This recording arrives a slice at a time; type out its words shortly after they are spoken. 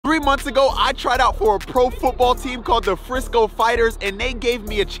3 months ago, I tried out for a pro football team called the Frisco Fighters, and they gave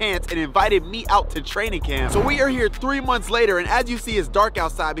me a chance and invited me out to training camp. So we are here 3 months later, and as you see, it's dark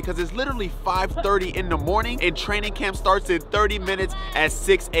outside because it's literally 5:30 in the morning, and training camp starts in 30 minutes at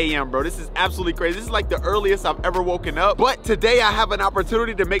 6 a.m., bro. This is absolutely crazy. This is like the earliest I've ever woken up. But today I have an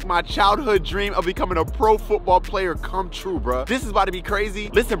opportunity to make my childhood dream of becoming a pro football player come true, bro. This is about to be crazy.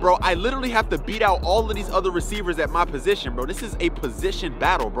 Listen, bro, I literally have to beat out all of these other receivers at my position, bro. This is a position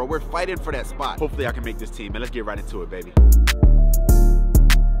battle, bro. We're fighting for that spot. Hopefully I can make this team, and let's get right into it, baby.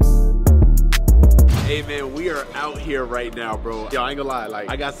 Hey man, we are out here right now, bro. Yo, I ain't gonna lie, like,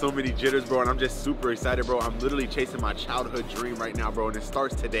 I got so many jitters, bro, and I'm just super excited, bro. I'm literally chasing my childhood dream right now, bro, and it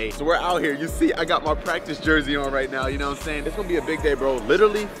starts today. So we're out here. You see, I got my practice jersey on right now, you know what I'm saying? It's gonna be a big day, bro.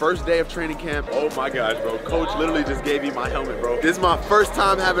 Literally, first day of training camp. Oh my gosh, bro. Coach literally just gave me my helmet, bro. This is my first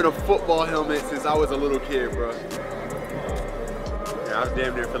time having a football helmet since I was a little kid, bro. I was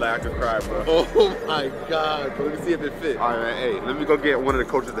damn near feel like I could cry, bro. Oh my God, bro. Let me see if it fits. All right, man. Hey, let me go get one of the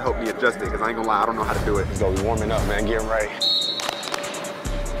coaches to help me adjust it, because I ain't gonna lie, I don't know how to do it. So we warming up, man. Getting ready.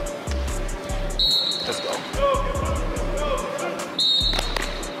 Let's go.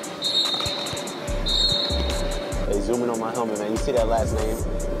 Hey, zoom in on my helmet, man. You see that last name?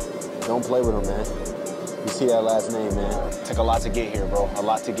 Don't play with him, man. You see that last name, man. Took a lot to get here, bro. A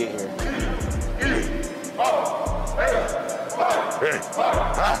lot to get here. Let's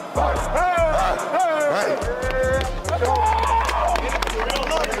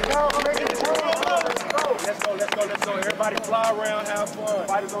go. Everybody fly around, have fun.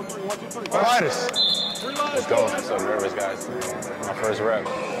 Fighters on 3, 1, 2, 3. Fighters. Let's go. I'm so nervous, guys. My first rep.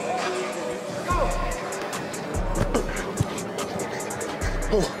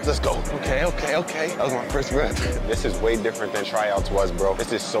 Let's go. Okay. That was my first rep. This is way different than tryouts was, bro.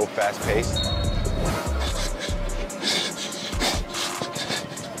 This is so fast-paced.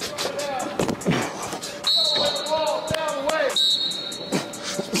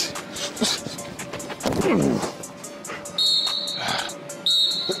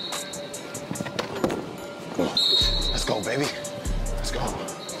 Let's go, baby. Let's go.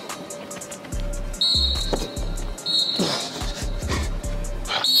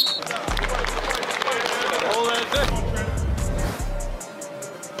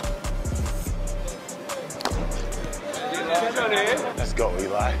 Let's go,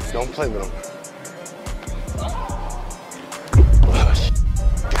 Eli. Don't play with him.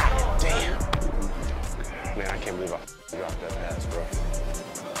 Damn. Man, I can't believe I dropped that pass, bro.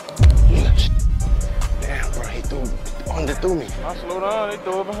 Damn, bro, he threw me. I slow down, they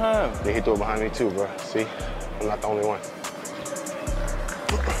throw it behind. Yeah, he threw it behind me too, bro. See? I'm not the only one.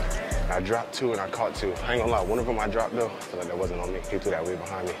 I dropped 2 and I caught 2. I ain't gonna lie, one of them I dropped though. I feel like that wasn't on me. He threw that way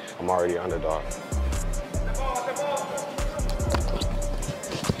behind me. I'm already an underdog.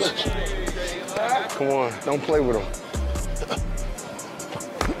 Come on, don't play with him.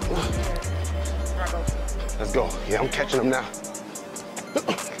 Let's go. Yeah, I'm catching him now.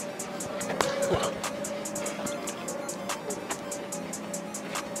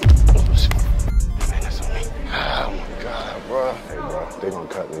 Man, that's on me. Oh my God, bro. Hey, bro, they gonna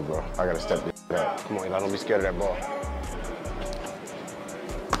cut me, bro. I gotta step this up. Come on, Eli, don't be scared of that ball.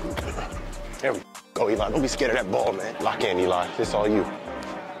 There we go, Eli. Don't be scared of that ball, man. Lock in, Eli. This is all you.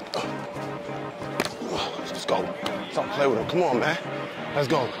 Let's go. Stop playing with him. Come on, man. Let's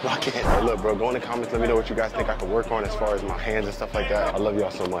go. Lock in. Hey, look, bro, go in the comments. Let me know what you guys think I could work on as far as my hands and stuff like that. I love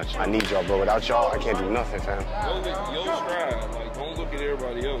y'all so much. I need y'all, bro. Without y'all, I can't do nothing, fam. Yo stride. Like, don't look at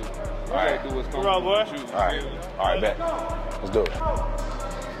everybody else. All right. Do what's coming with you. All right, bet. Let's do it.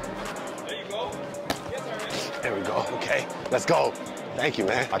 There you go. There we go. Okay. Let's go. Thank you,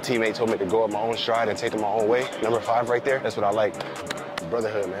 man. My teammate told me to go up my own stride and take it my own way. Number 5 right there. That's what I like.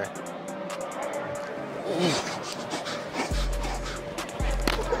 Brotherhood, man.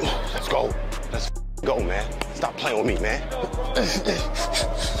 Let's go. Let's go, man. Stop playing with me, man.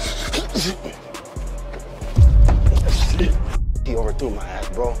 He overthrew my ass,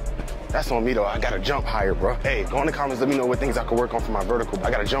 bro. That's on me, though. I gotta jump higher, bro. Hey, go in the comments. Let me know what things I could work on for my vertical. I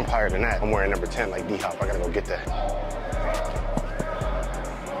gotta jump higher than that. I'm wearing number 10 like D-Hop. I gotta go get that.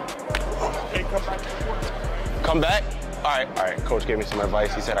 Hey, come back. Come back? All right. Coach gave me some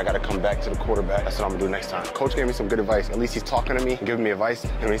advice. He said I got to come back to the quarterback. That's what I'm going to do next time. Coach gave me some good advice. At least he's talking to me and giving me advice.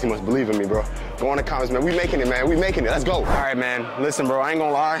 That means he must believe in me, bro. Go in the comments, man. We making it, man. We making it. Let's go. All right, man. Listen, bro, I ain't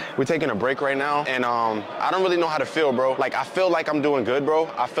going to lie. We're taking a break right now, and I don't really know how to feel, bro. Like, I feel like I'm doing good, bro.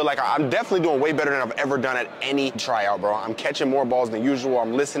 I feel like I'm definitely doing way better than I've ever done at any tryout, bro. I'm catching more balls than usual.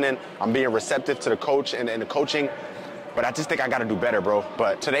 I'm listening. I'm being receptive to the coach and the coaching. But I just think I got to do better, bro.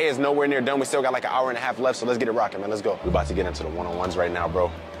 But today is nowhere near done. We still got like an hour and a half left, so let's get it rocking, man. Let's go. We're about to get into the one-on-ones right now, bro.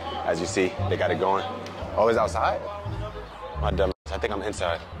 As you see, they got it going. Oh, it's outside? My dumb ass. I think I'm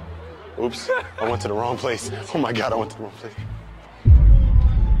inside. Oops, I went to the wrong place. Oh my God, I went to the wrong place.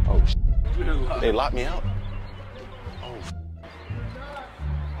 Oh, they locked me out. Oh,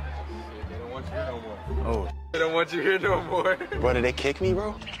 They don't want you here no more. oh. They don't want you here no more. Bro, did they kick me,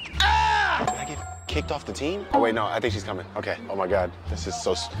 bro? Ah! Did I get kicked off the team? Oh wait, no, I think she's coming. Okay, oh my God, this is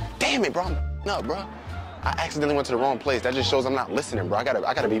so, damn it, bro, I'm up, bro. I accidentally went to the wrong place. That just shows I'm not listening, bro. I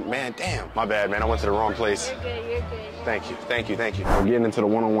gotta be, man, damn. My bad, man, I went to the wrong place. You're good, you're good. Thank you, thank you, thank you. We're getting into the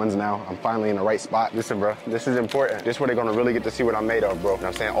one-on-ones now. I'm finally in the right spot. Listen, bro, this is important. This is where they're gonna really get to see what I'm made of, bro. You know what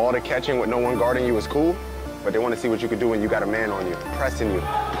I'm saying? All the catching with no one guarding you is cool, but they wanna see what you can do when you got a man on you, pressing you,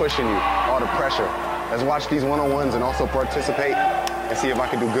 pushing you, all the pressure. Let's watch these one-on-ones and also participate and see if I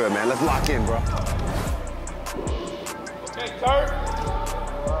can do good, man. Let's lock in, bro. Okay, third.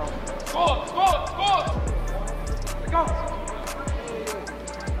 Score, score, score. Let's go.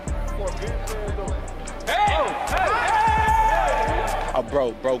 Hey! Oh,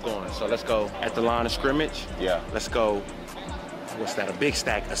 bro going. So let's go at the line of scrimmage. Yeah. Let's go. What's that? A big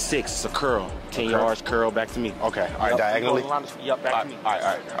stack, a 6. It's a curl. 10 curl? yards, curl back to me. Okay, all right, diagonally? Yup, back to me. All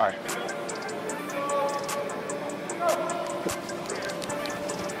right.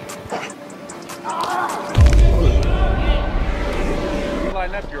 You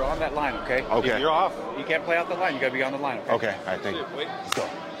line up, you're on that line, okay? Okay. If you're off, you can't play out the line. You gotta be on the line, okay? Okay, all right, thank you. Let's go.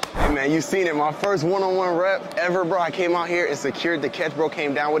 Hey, man, you seen it. My first one-on-one rep ever, bro. I came out here and secured the catch, bro.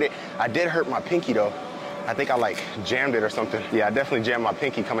 Came down with it. I did hurt my pinky, though. I think I, like, jammed it or something. Yeah, I definitely jammed my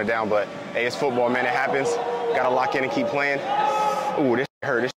pinky coming down, but, hey, it's football, man. It happens. Gotta lock in and keep playing. Ooh, this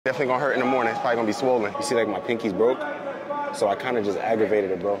hurt. This definitely gonna hurt in the morning. It's probably gonna be swollen. You see, like, my pinky's broke, so I kind of just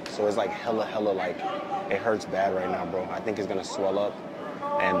aggravated it, bro. So it's, like, hella, like, it hurts bad right now, bro. I think it's gonna swell up,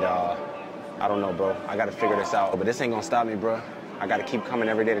 and, I don't know, bro. I gotta figure this out, but this ain't gonna stop me, bro. I gotta keep coming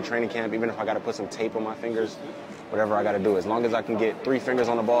every day to training camp, even if I gotta put some tape on my fingers, whatever I gotta do. As long as I can get 3 fingers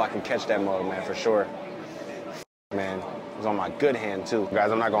on the ball, I can catch that mug, man, for sure. Man, it was on my good hand, too.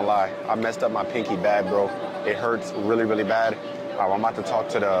 Guys, I'm not gonna lie. I messed up my pinky bad, bro. It hurts really, really bad. I'm about to talk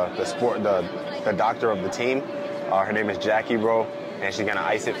to the doctor of the team. Her name is Jackie, bro, and she's gonna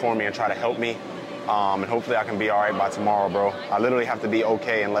ice it for me and try to help me. And hopefully I can be all right by tomorrow, bro. I literally have to be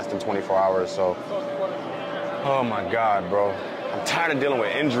okay in less than 24 hours, so. Oh my God, bro. I'm tired of dealing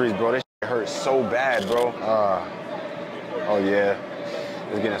with injuries, bro. This shit hurts so bad, bro. Oh yeah,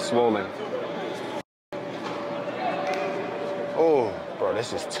 it's getting swollen. Oh, bro,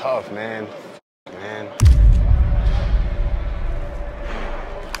 this is tough, man. Man.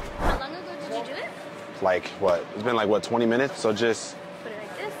 How long ago did you do it? Like what? It's been like what, 20 minutes? So just. Put it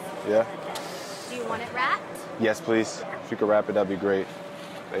like this. Yeah. Do you want it wrapped? Yes, please. If you could wrap it, that'd be great.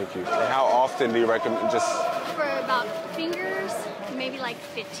 Thank you. And how often do you recommend? Just. For about fingers, maybe like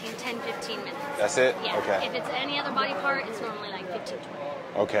 10, 15 minutes. That's it? Yeah. Okay. If it's any other body part, it's normally like 15, 20.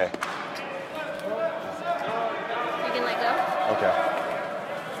 Okay. You can let go. Okay.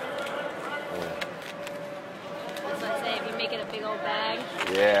 That's what I say. If you make it a big old bag,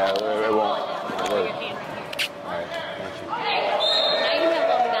 Yeah, it roll won't. it down. It Roll your won't. hand right here. All right, thank you. Now you have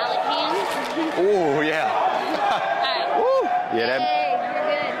little mallet hands. Ooh, yeah. All right. Woo. Yeah, that. Hey, you're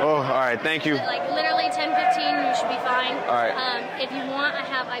good. Oh, all right, thank you. Like literally 10, 15, you should be fine. All right. If you want, I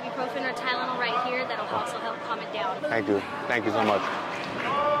have ibuprofen or Tylenol right here that'll also help calm it down. Thank you. Thank you so much.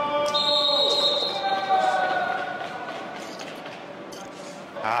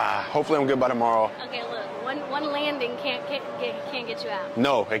 Hopefully I'm good by tomorrow. Okay, look, one landing can't get you out.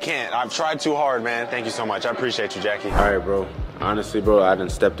 No, it can't. I've tried too hard, man. Thank you so much. I appreciate you, Jackie. All right, bro. Honestly, bro, I done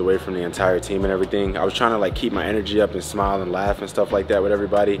stepped away from the entire team and everything. I was trying to like keep my energy up and smile and laugh and stuff like that with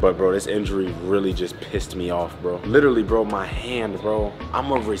everybody. But bro, this injury really just pissed me off, bro. Literally, bro, my hand, bro. I'm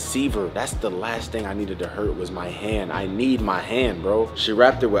a receiver. That's the last thing I needed to hurt was my hand. I need my hand, bro. She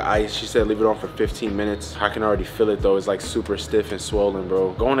wrapped it with ice. She said leave it on for 15 minutes. I can already feel it though. It's like super stiff and swollen,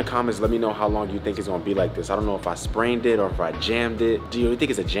 bro. Go in the comments, let me know how long you think it's gonna be like this. I don't know if I sprained it or if I jammed it. Do you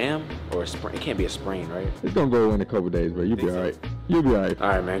think it's a jam or a sprain? It can't be a sprain, right? It's gonna go in a couple days, bro. You'll be all right. You'll be all right. All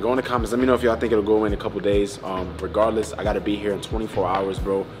right, man. Go in the comments. Let me know if y'all think it'll go in a couple days. Regardless, I got to be here in 24 hours,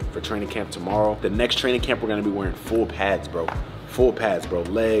 bro, for training camp tomorrow. The next training camp, we're going to be wearing full pads, bro. Full pads, bro.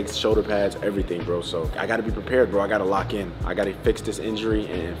 Legs, shoulder pads, everything, bro. So I got to be prepared, bro. I got to lock in. I got to fix this injury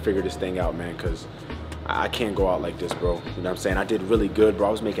and figure this thing out, man, because I can't go out like this, bro. You know what I'm saying? I did really good, bro.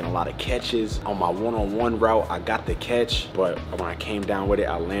 I was making a lot of catches. On my one-on-one route, I got the catch, but when I came down with it,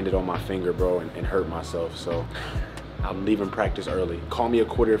 I landed on my finger, bro, and hurt myself. So I'm leaving practice early. Call me a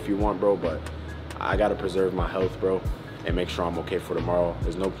quitter if you want, bro, but I gotta preserve my health, bro. and make sure I'm okay for tomorrow.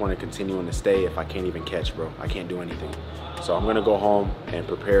 There's no point in continuing to stay if I can't even catch, bro. I can't do anything. So I'm gonna go home and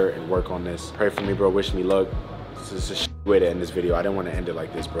prepare and work on this. Pray for me, bro. Wish me luck. This is a way to end this video. I didn't want to end it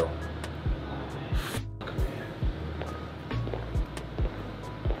like this, bro.